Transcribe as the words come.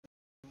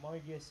My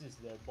guess is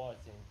they're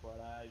botting, but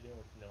I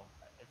don't know.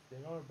 If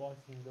they are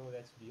botting, though,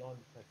 that's beyond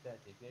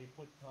pathetic. They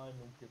put time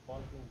into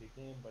botting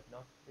the game, but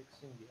not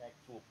fixing the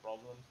actual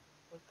problems.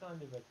 What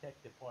kind of a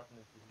tech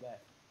department is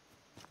that?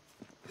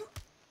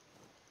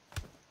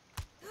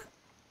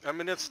 I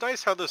mean, it's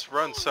nice how this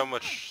runs so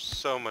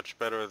much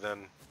better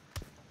than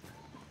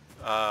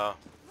uh,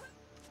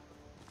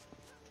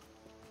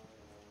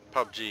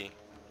 PUBG.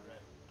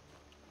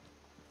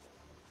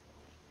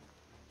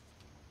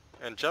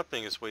 And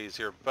jumping is way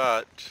easier,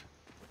 but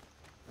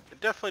it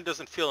definitely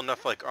doesn't feel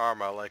enough like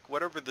Arma. Like,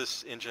 whatever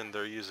this engine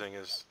they're using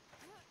is...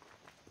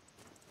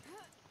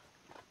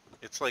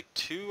 It's like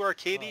too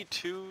arcadey,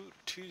 too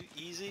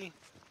easy.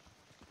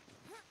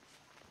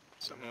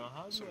 Now,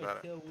 how do Something I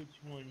about it. tell which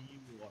one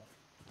you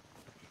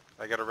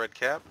are? I got a red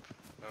cap?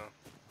 No.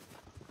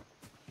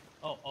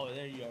 Oh,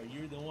 there you are.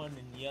 You're the one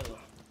in yellow.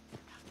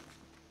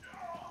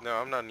 No,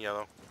 I'm not in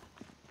yellow.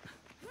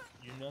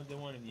 You're not the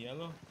one in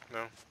yellow?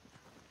 No.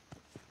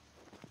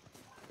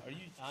 Are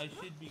you? I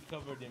should be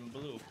covered in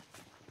blue.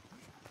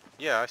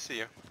 Yeah, I see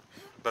you.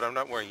 But I'm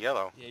not wearing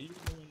yellow. Yeah, you're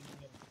the one in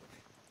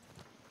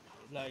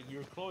yellow. Like,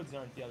 your clothes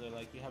aren't yellow,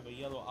 like you have a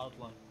yellow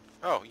outline.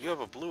 Oh, you have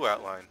a blue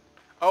outline.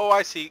 Oh,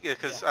 I see, Yeah.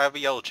 because I have a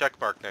yellow check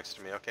mark next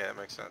to me. Okay, that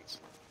makes sense.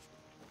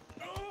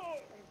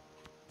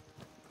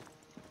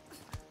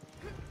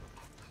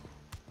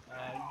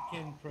 You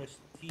can press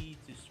T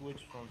to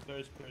switch from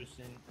first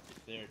person to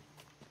third.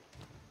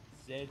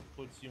 Z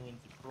puts you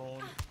into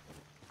prone.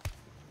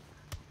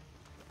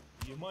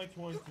 You might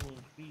want to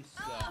increase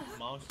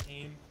mouse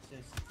aim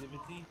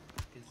sensitivity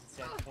because it's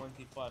at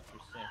 25%.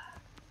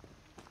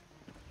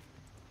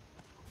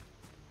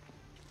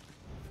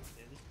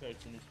 Yeah, this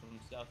person is from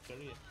South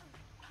Korea.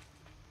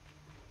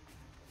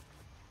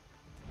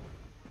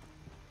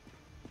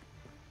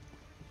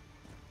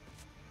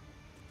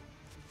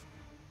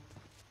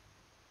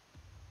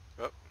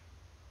 Oh,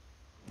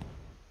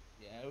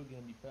 Yeah, we're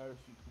gonna be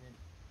parachuting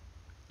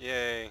in.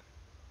 yay.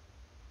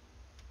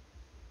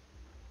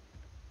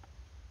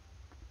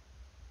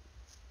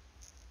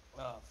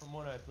 From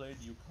what I played,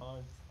 you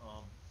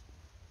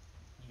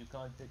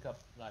can't pick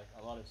up like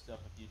a lot of stuff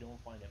if you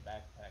don't find a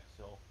backpack.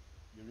 So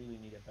you really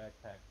need a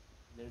backpack.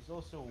 There's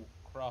also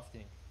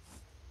crafting.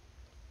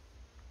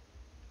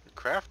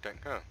 Crafting,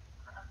 huh?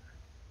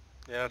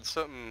 Yeah, it's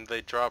something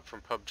they dropped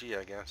from PUBG,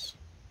 I guess.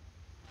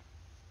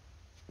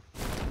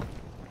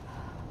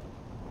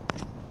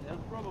 They'll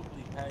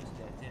probably patch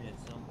that in at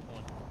some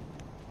point.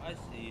 I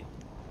see it.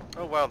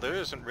 Oh wow, there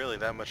isn't really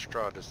that much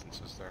draw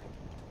distances there.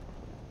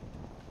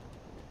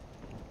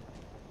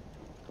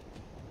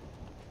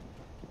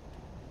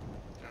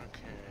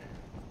 Okay.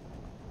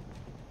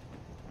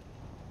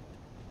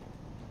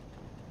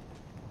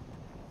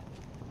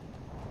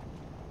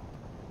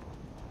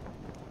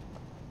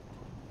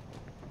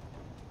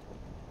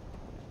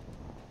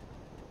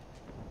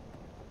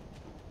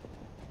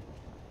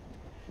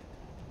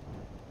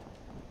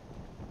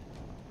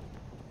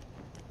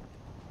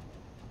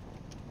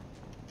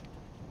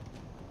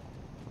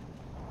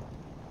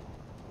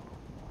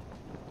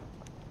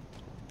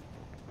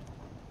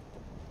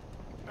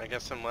 I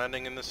guess I'm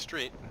landing in the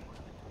street.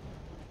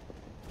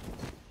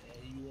 Yeah,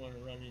 you want to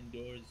run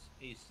indoors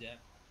ASAP.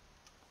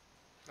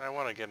 I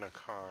want to get in a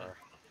car.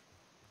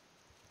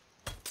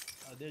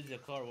 There's a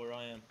car where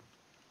I am.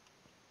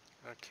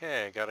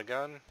 Okay, got a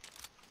gun.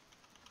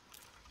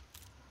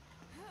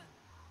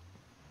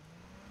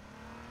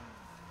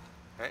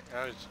 Hey,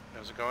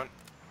 how's it going?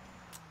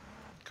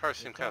 Cars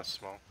seem What's kind up? of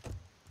small.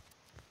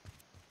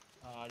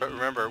 Uh, But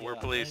remember, the we're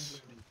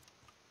police. landlord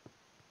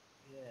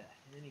yeah,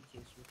 in any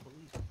case, we're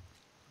police.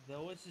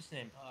 Though, what's his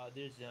name?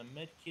 There's a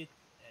medkit,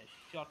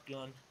 a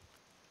shotgun.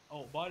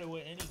 Oh, by the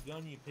way, any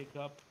gun you pick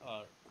up,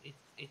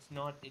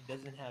 it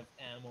doesn't have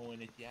ammo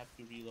in it. You have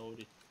to reload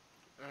it.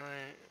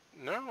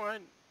 No,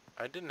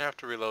 I didn't have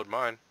to reload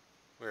mine.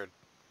 Weird.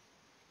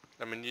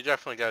 I mean, you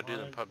definitely gotta do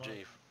them in Mine. PUBG.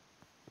 Okay,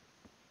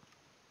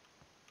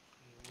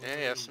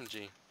 Hey, where is?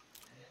 SMG.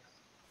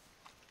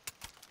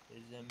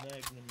 There's a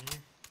magnum here.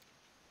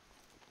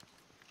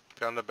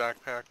 Found the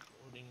backpack.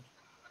 Loading.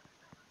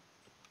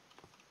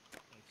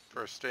 Let's see.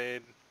 First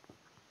aid.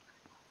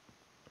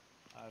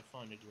 I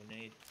found a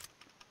grenade.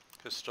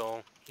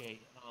 Pistol. Okay,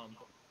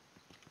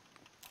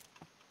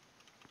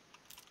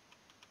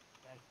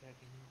 backpack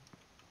in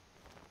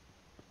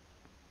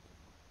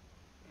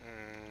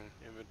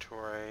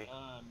Inventory. here.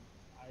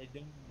 I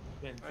don't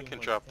spend I too can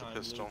much drop the time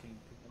pistol. looting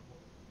because I'm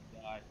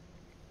going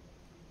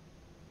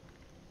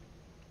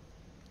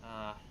to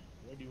die.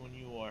 Ready when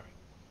you are.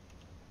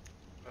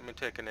 Let me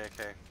take an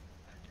AK.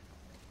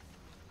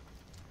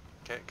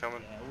 Okay,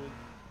 coming. Yeah, with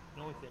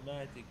no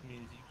thematic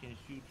means you can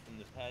shoot from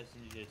the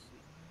passenger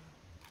seat.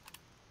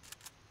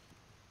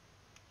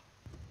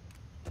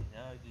 Okay,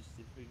 now just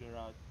to figure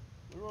out,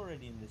 we're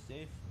already in the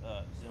safe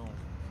zone,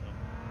 so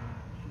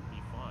should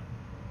be fine.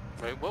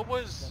 Wait, what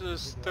was Just have to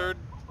this figure out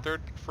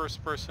third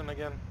first person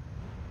again?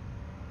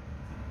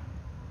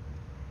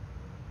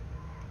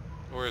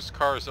 Or is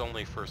cars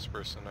only first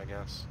person, I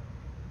guess?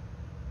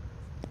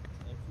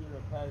 if you're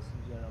a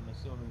passenger, I'm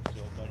assuming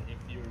so, but if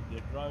you're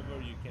the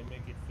driver, you can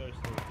make it first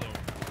or third.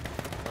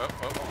 Oh,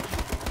 oh.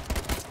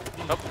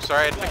 Finish Oh,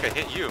 sorry, I it. think I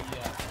hit you.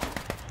 Yeah.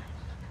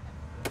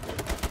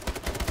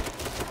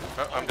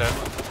 Oh, I'm dead.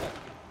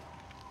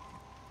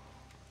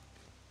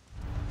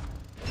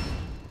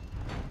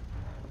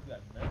 We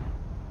got men.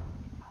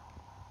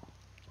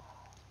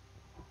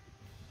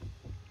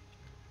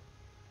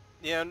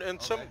 Yeah, and Oh,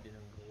 some, that didn't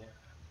go well.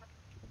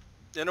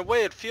 in a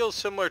way, it feels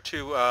similar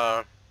to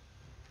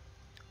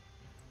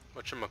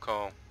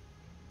whatchamacall.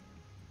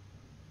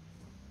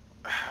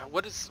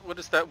 What is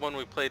that one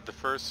we played the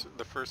first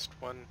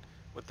one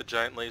with the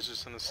giant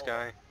lasers in the Oh,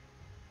 sky?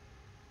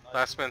 last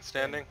Last Man game.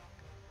 Standing.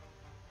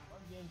 My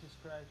game just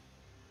crashed.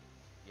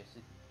 Yes, it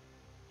did.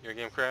 Your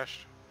game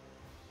crashed.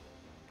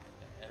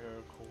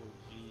 Error code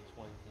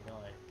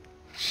G29.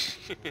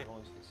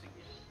 Launch this again.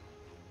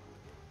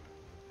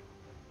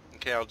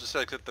 Okay, I'll just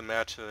exit the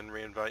match and then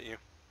reinvite you.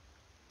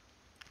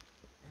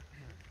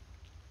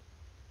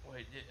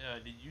 Wait,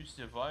 did you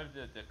survive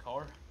the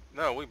car?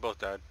 No, we both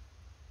died.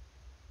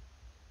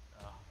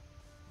 Ah,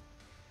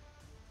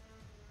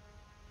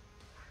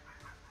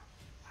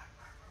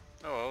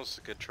 Oh, well, that was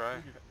a good try.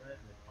 should have ran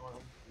the car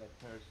over that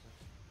person.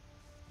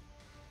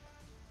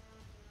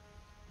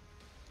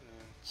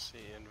 Let's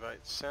see,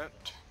 invite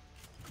sent.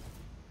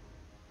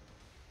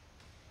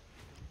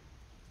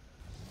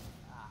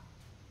 Ah.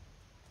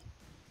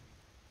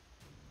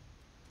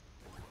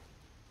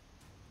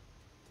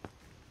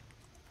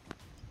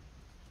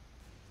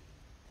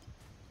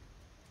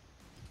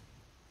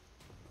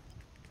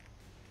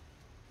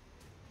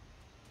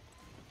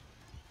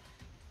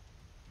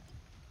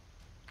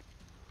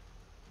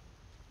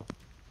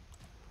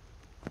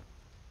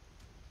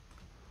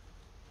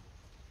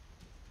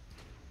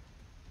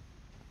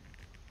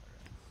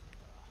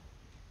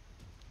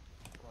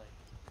 Play.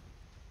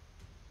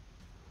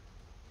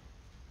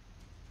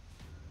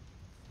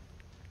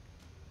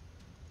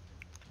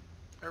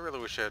 I really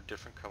wish I had a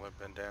different color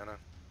bandana.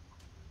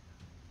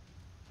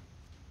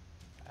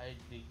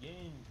 The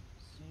game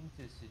seemed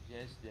to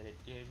suggest that it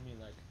gave me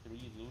like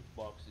 3 loot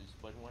boxes,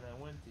 but when I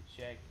went to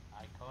check,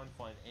 I can't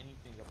find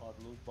anything about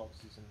loot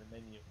boxes in the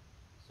menu.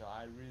 So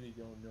I really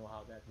don't know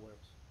how that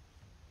works.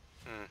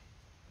 Hmm.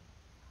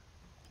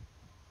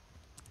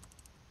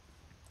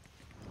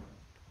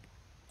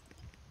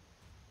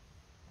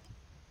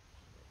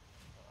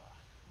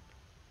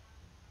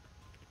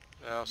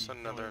 I'll send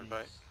another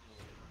invite.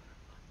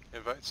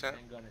 Invite sent.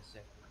 Hang on a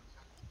second.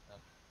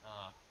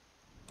 Ah.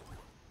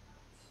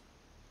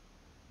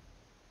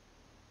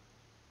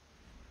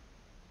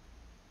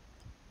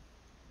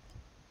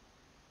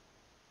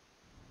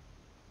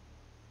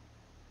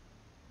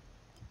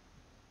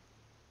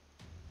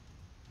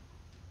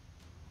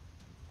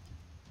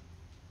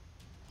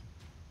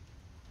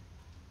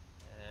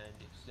 And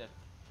accept.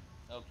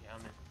 Okay,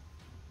 I'm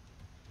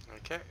in.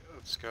 Okay,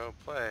 let's go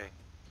play.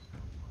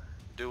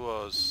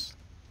 Duos.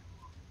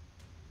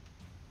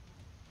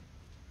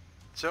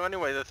 So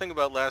anyway, the thing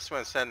about Last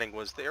Man Standing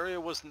was the area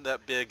wasn't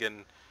that big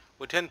and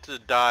we tend to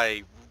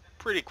die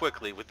pretty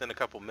quickly within a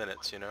couple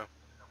minutes, you know?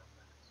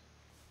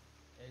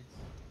 It's.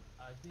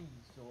 I think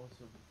it's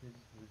also because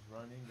it was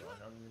running on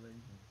Unreal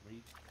Engine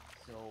 3,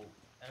 so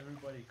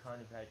everybody kind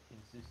of had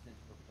consistent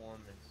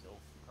performance. So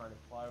kind of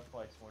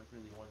firefights weren't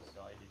really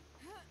one-sided.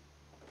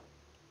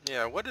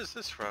 Yeah, what does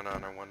this run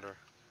on, I wonder?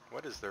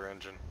 What is their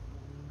engine?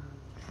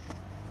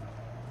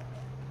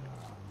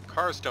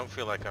 Cars don't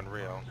feel like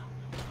Unreal.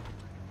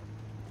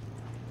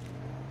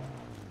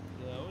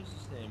 Yeah, what's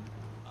his name?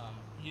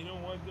 You know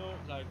what though?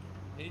 Like,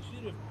 they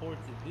should have ported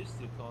this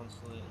to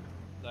console.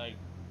 Like,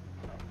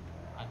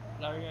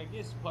 I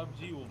guess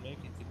PUBG will make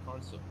it to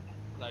console,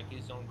 like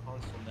its own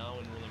console now,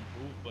 and will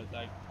improve. But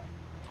like,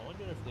 I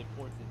wonder if they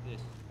ported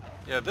this.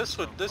 Yeah, this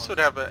would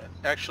have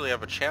actually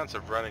have a chance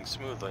of running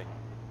smoothly.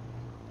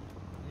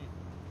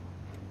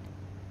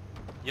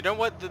 You know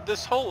what?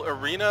 This whole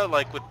arena,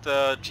 like with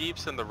the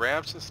jeeps and the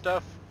ramps and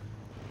stuff,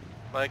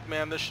 like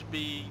man, this should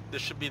be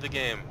the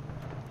game.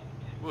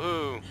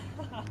 Woohoo!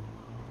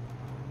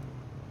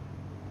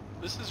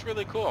 This is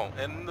really cool,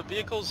 and the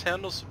vehicles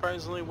handle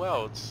surprisingly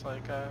well. It's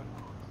like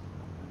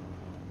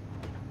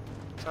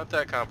it's not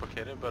that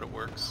complicated, but it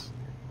works.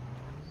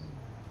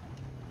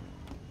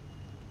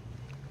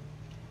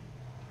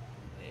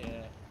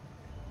 Yeah.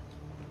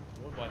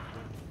 4x4.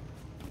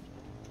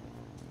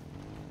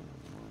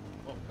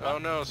 Oh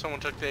no,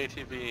 someone took the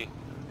ATV.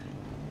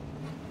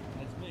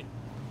 That's me.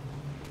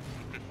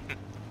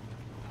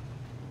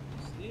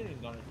 Steering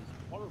on it is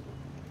horrible.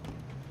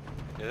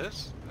 It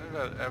is?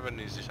 I have an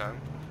easy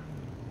time.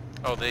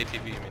 Oh, the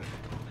ATV, you mean?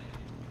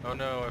 Oh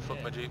no, I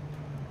flipped my Jeep.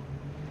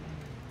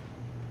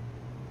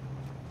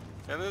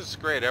 And this is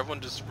great, everyone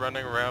just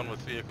running around with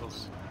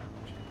vehicles.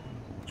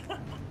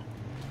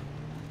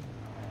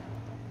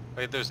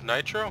 Wait, there's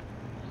nitro?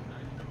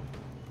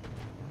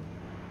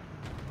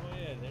 Oh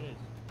yeah, there is.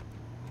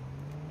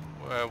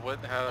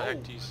 What, how the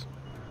heck do you...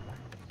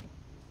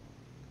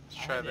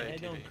 Let's try the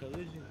Head-on ATV.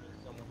 collision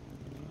with someone.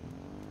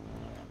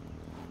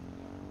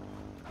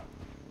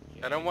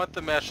 I don't want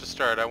the match to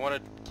start, I want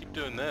to keep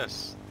doing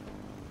this.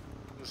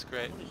 That's I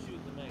great. want to shoot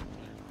the mag.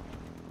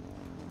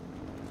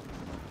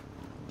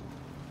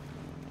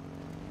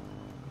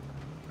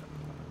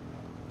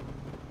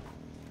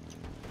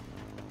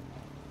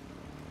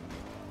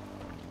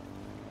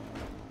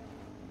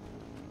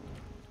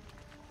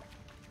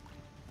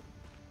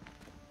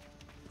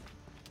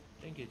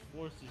 I think it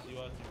forces you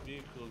out of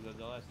vehicles at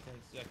the last 10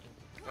 seconds.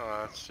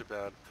 Oh, that's too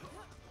bad.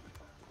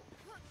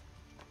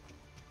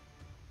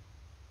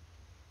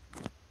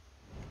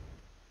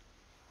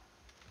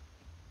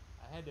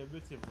 I had a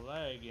bit of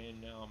lag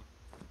and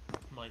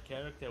my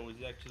character was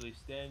actually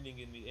standing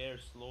in the air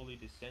slowly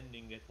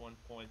descending at one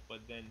point, but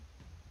then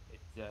it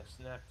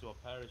snapped to a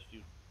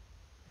parachute.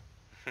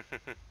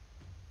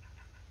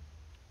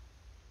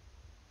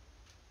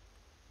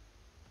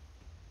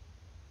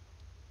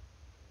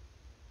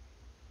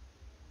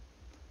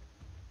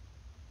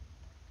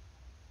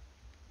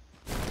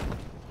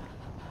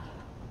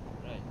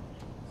 Right,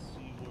 let's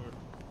see where...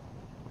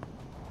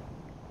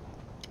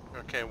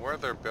 Okay, where are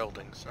their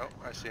buildings? Oh,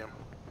 I see them.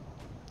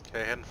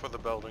 Okay, heading for the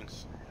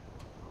buildings.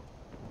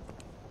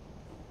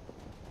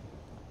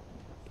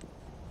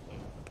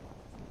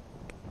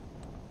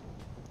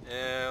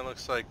 And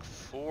looks like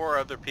 4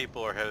 other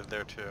people are headed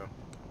there too.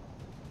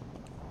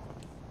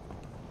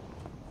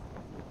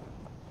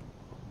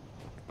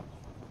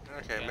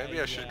 Okay,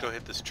 maybe I should Yeah, go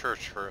hit this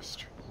church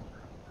first.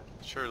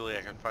 Surely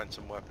I can find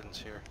some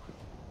weapons here.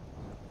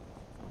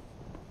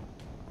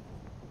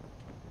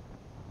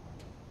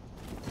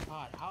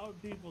 God, how are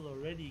people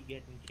already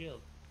getting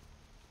killed?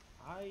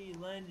 I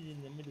landed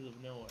in the middle of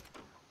nowhere.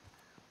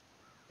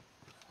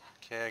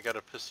 Okay, I got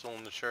a pistol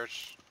in the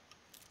church.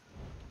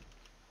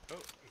 Oh,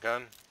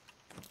 gun.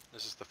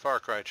 This is the Far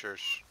Cry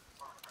church.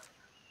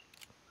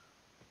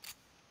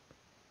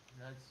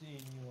 Not seeing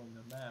you on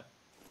the map.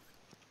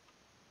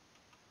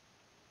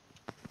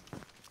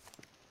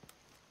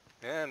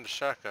 And a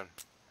shotgun.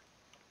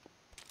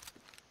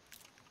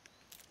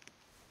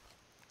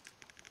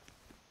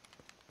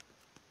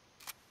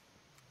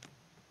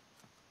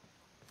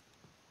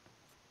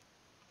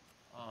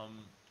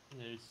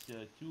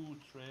 There's 2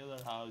 trailer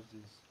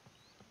houses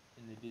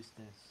in the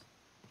distance.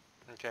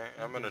 Okay, I think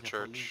I'm in a there's a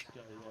police church.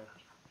 car there.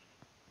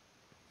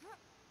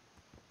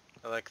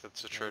 I like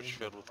that's a Yeah, church there's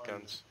filled a with car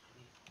guns.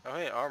 there. Oh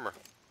hey, armor.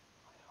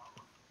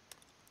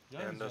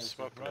 Guns And a are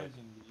smoke grenade.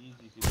 surprisingly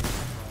easy to come by.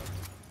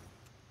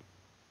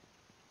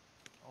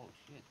 Oh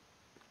shit.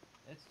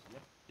 That's,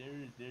 yep,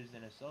 there's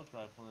an assault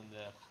rifle in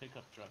the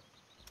pickup truck.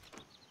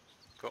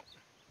 Cool.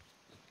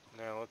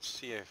 Now let's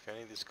see if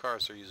any of these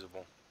cars are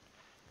usable.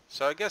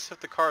 So I guess if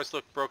the cars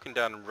look broken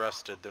down and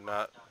rusted, they're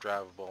not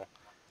drivable.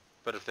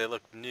 But if they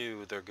look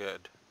new, they're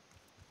good.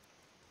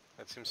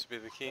 That seems to be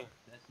the key. Yep,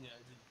 that's the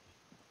idea.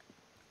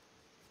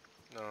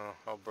 No,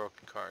 all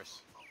broken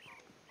cars.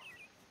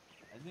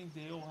 I think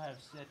they all have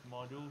set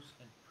models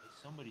and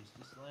somebody's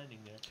just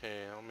landing there.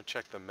 Okay, let me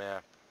check the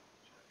map.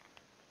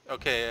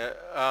 Okay,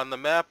 on the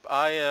map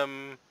I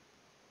am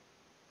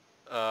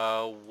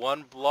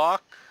 1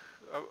 block,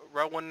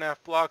 around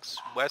 1.5 blocks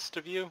west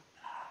of you.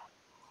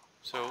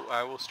 So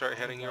I will start Oh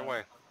heading your god.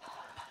 way.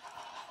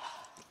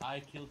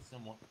 I killed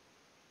someone,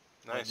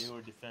 but they Nice.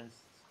 were defenseless.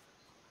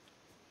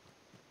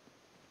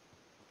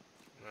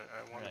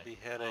 I want to Right. be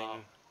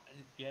heading...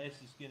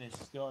 Gas is gonna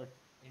start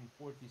in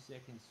 40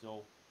 seconds,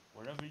 so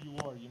wherever you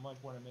are, you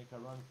might want to make a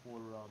run for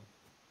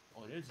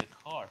Oh, there's a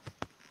car.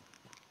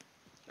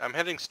 I'm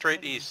heading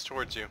straight east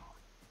towards you.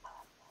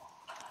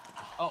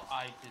 Oh,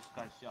 I just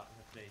got shot in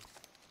the face.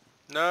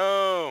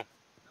 No!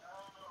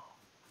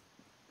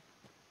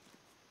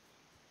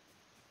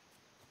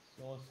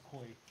 Sauce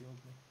Quake killed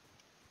me.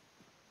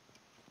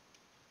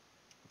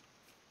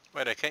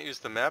 Wait, I can't use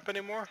the map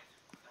anymore?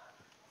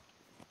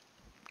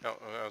 Oh,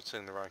 I was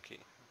in the wrong key.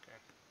 Okay.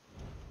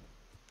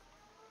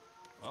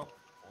 Well,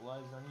 all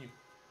eyes on you.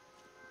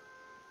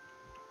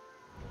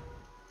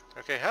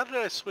 Okay, how did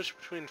I switch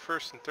between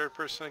first and third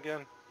person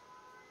again?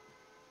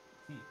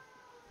 T.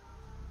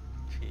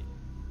 T.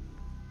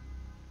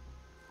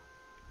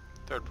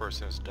 Third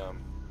person is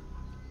dumb.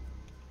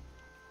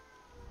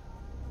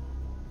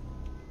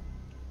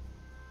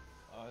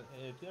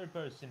 Third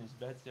person is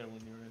better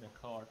when you're in a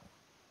car.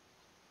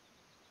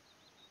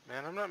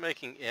 Man, I'm not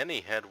making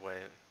any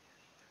headway.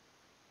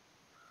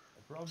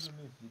 The problem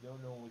is you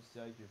don't know which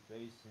side you're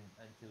facing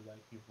until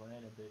like you've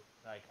ran a bit.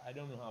 Like I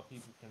don't know how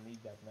people can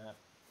read that map.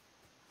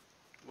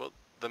 Well,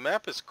 the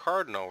map is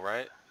cardinal,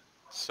 right?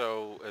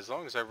 So as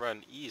long as I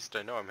run east,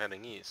 I know I'm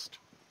heading east.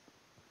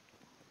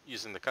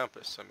 Using the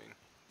compass, I mean.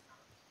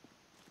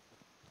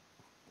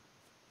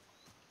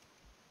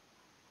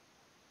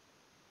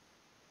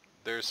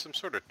 There's some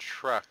sort of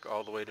truck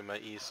all the way to my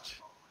east.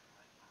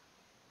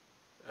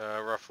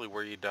 Roughly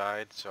where you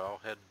died, so I'll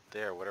head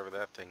there, whatever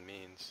that thing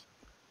means.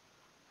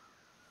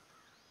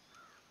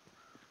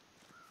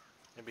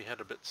 Maybe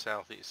head a bit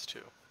southeast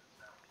too.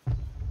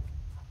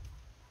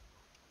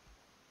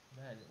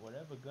 Man,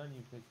 whatever gun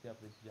you picked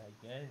up is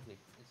gigantic.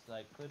 It's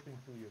like clipping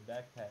through your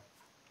backpack.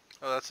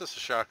 Oh, that's just a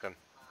shotgun.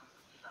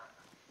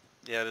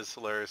 Yeah, it is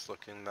hilarious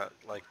looking that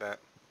like that.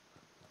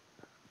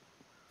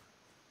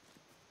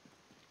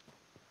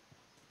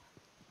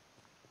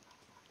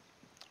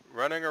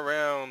 Running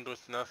around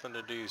with nothing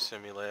to do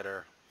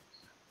simulator.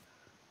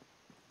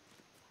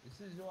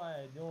 This is why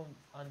I don't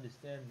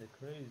understand the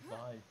craze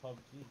behind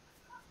PUBG.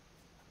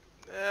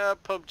 Yeah,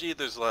 PUBG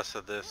there's less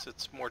of this.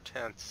 It's more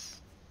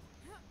tense.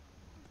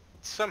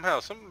 Somehow,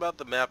 something about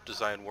the map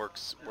design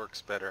works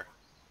better.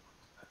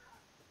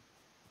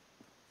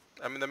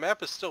 I mean, the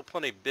map is still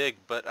plenty big,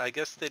 but I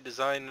guess they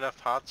design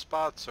enough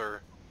hotspots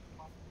or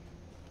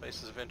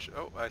places of interest.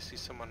 Oh, I see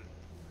someone.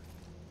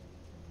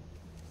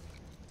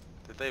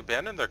 Did they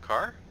abandon their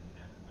car?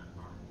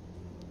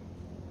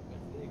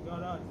 If they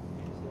got out, it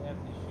means they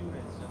have to shoot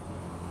at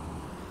someone,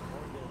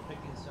 or they're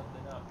picking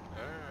something up.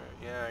 Alright,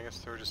 yeah, I guess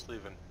they were just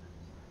leaving.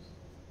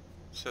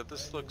 So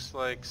this Right looks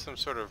like insane. some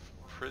sort of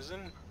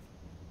prison?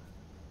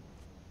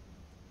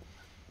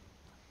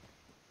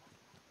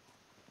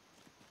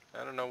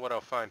 I don't know what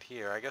I'll find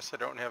here. I guess I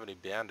don't have any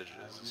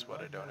bandages, You is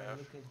what I might don't want to have.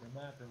 look at the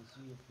map and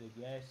see if the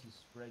gas is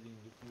spreading,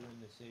 if you're in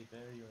the safe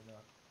area or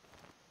not.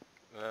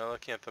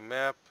 Looking at the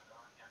map.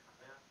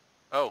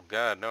 Oh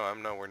god, no,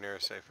 I'm nowhere near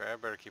a safe area. I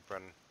better keep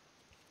running.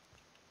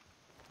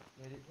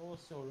 And it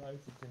also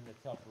writes it in the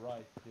top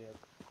right. They'll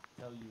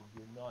tell you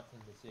you're not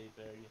in the safe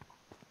area.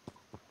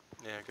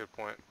 Yeah, good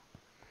point.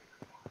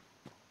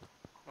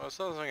 Well, as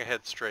long as I can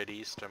head straight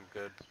east, I'm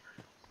good.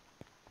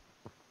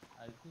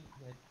 I think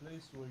that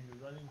place where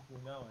you're running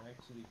through now, I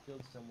actually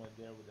killed someone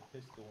there with a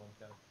pistol one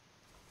time.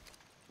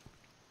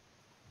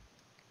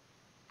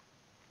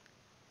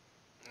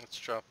 Let's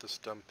drop this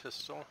dumb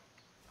pistol.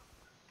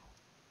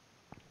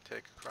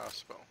 Take a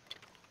crossbow.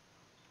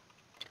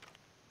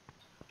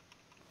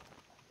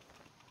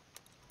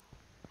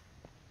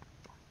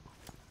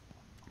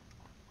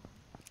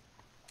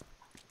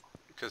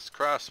 Because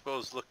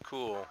crossbows look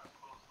cool.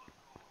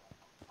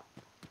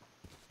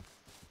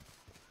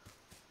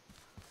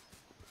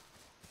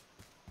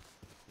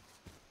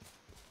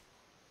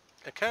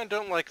 I kind of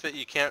don't like that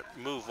you can't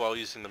move while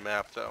using the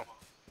map, though.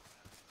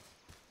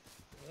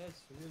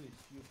 That's really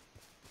stupid.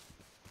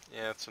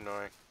 Yeah, it's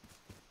annoying.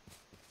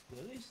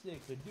 The least they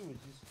could do is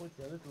just put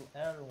a little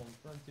arrow in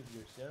front of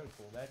your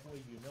circle. That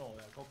way you know,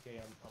 like, okay,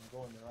 I'm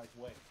going the right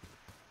way.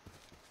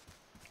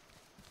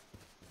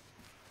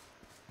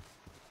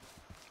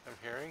 I'm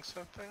hearing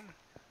something?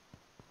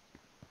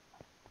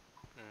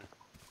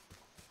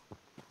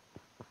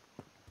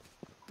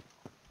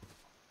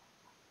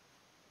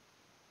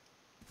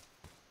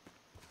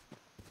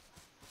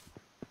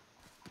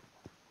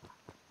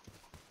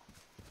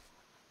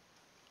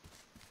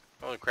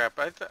 Holy crap,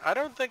 I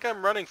don't think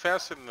I'm running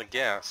faster than the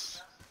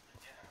gas.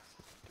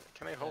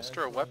 Can I Yeah, holster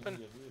that's a why you weapon? need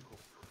a vehicle.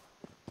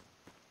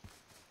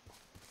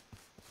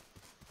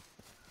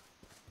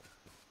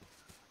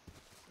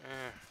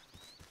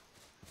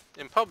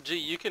 In PUBG,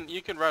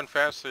 you can run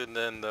faster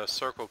than the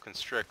circle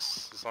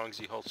constricts as long as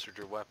you holstered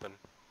your weapon.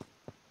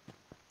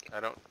 I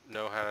don't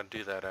know how to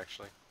do that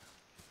actually.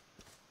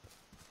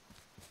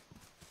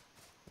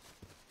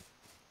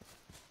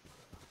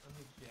 Let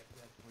me check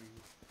that for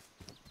you.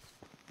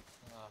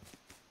 Uh,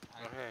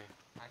 I Oh hey,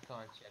 I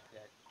can't check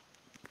that.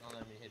 Don't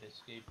let me hit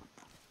escape.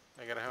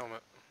 I got a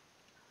helmet.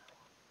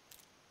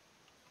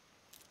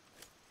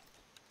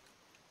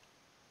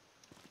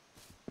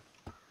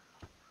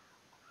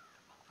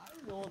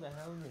 I know the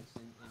helmets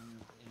in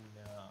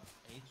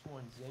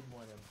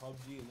H1Z1 and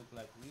PUBG look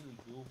like really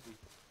goofy.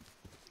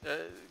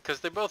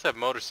 Because they both have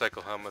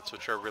motorcycle helmets,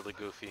 which are really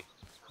goofy.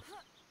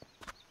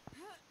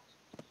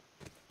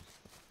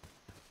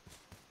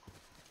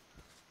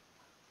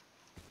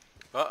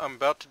 Well, I'm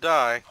about to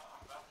die.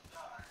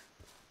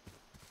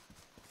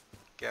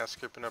 Gas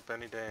creeping up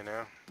any day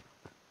now.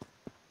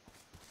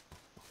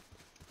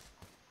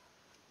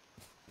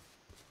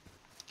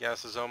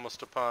 Gas is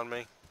almost upon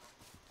me.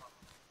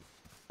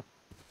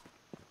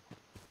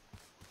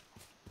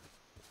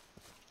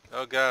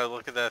 Oh god,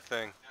 look at that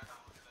thing.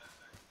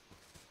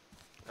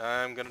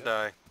 I'm gonna Yep.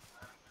 die.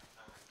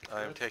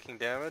 I'm Yep. taking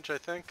damage, I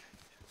think.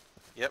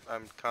 Yep,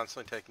 I'm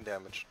constantly taking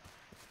damage.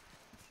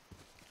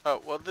 Oh,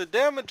 well the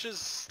damage is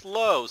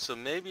slow, so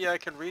maybe I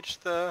can reach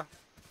the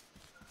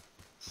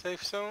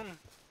safe zone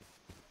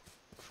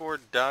before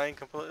dying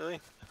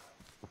completely.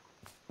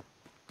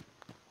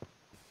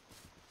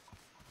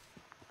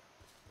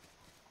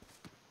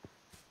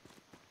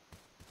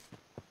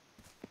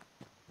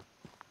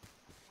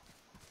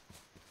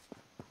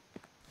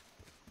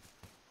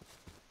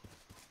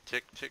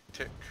 Tick, tick,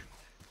 tick.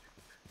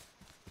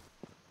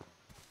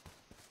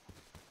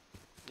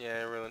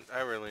 Yeah,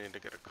 I really need to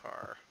get a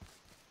car.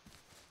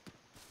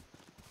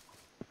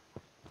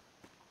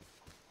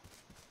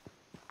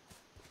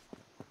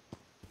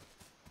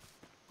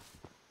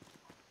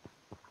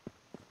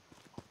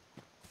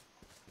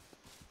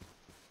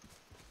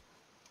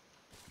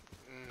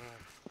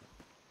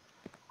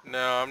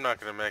 No, I'm not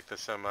gonna make the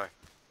semi.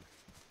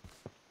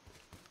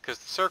 Because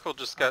the circle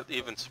just got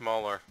even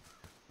smaller.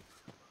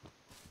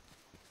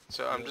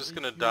 So I'm The just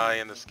gonna issue die is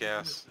in that this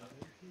even if gas. you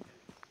make it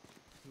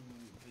to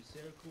the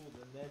circle,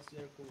 then that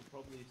circle will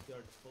probably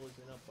start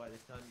closing up by the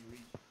time you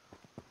reach it.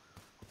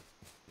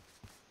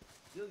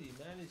 Still, you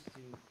managed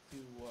to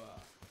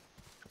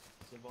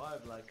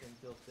survive like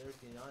until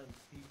 39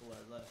 people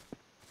are left.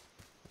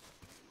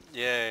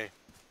 Yay.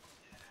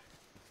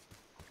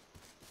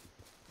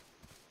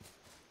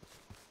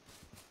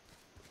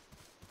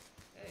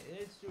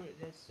 Hey,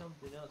 that's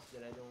something else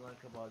that I don't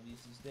like about these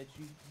is that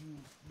you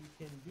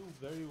can do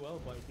very well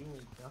by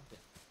doing nothing.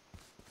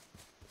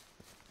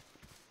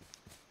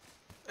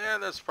 Yeah,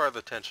 that's part of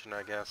the tension,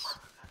 I guess.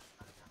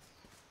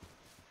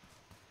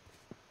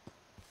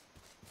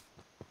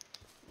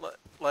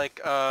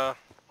 Like,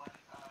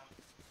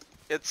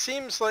 it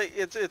seems like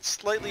it's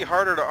slightly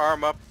harder to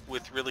arm up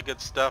with really good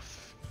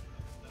stuff.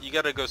 You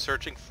gotta go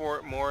searching for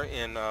it more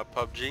in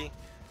PUBG,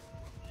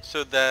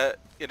 so that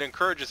it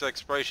encourages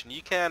exploration.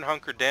 You can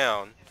hunker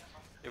down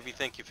if you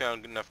think you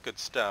found enough good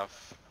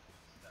stuff,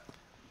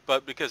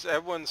 but because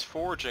everyone's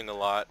foraging a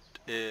lot,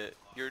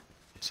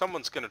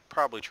 someone's gonna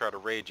probably try to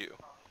raid you.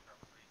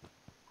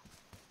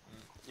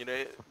 Mm. You know,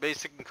 it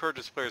basically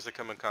encourages players to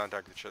come in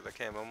contact with each other.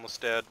 Okay, I'm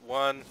almost dead.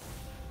 One,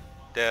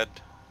 dead.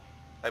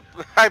 I,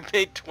 I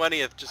made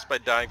 20th just by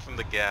dying from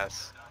the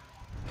gas.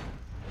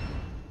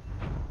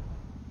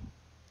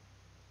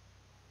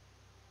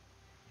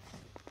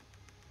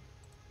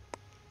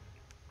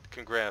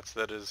 Congrats,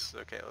 that is...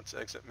 Okay, let's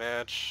exit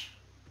match.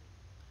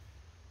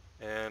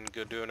 And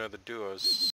go do another duos.